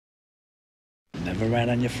never rat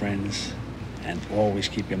on your friends, and always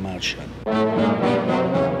keep your mouth shut.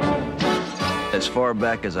 As far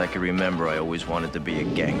back as I can remember, I always wanted to be a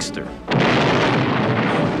gangster.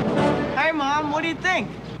 Hey, Mom, what do you think?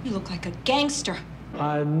 You look like a gangster.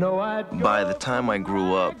 By the time I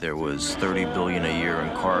grew up, there was $30 billion a year in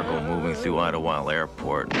cargo moving through Idlewild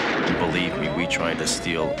Airport. Believe me, we tried to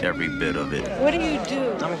steal every bit of it. What do you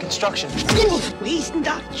do? I'm in construction. He's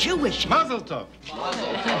not Jewish. Mazel tov.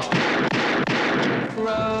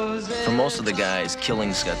 For most of the guys,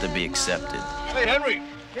 killings got to be accepted. Hey, Henry,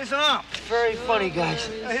 here's an arm. Very funny, guys.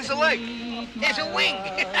 Here's a leg. Here's a wing.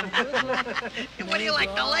 What do you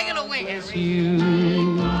like, the leg or the wing?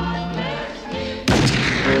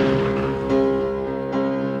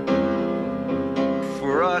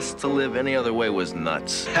 For us, to live any other way was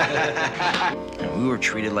nuts. And we were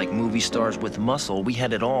treated like movie stars with muscle. We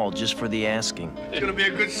had it all just for the asking. It's gonna be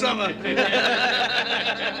a good summer.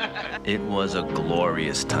 It was a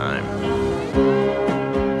glorious time.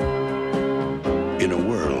 In a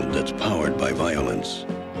world that's powered by violence,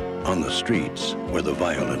 on the streets where the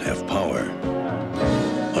violent have power,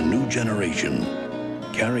 a new generation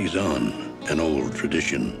carries on an old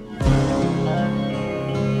tradition.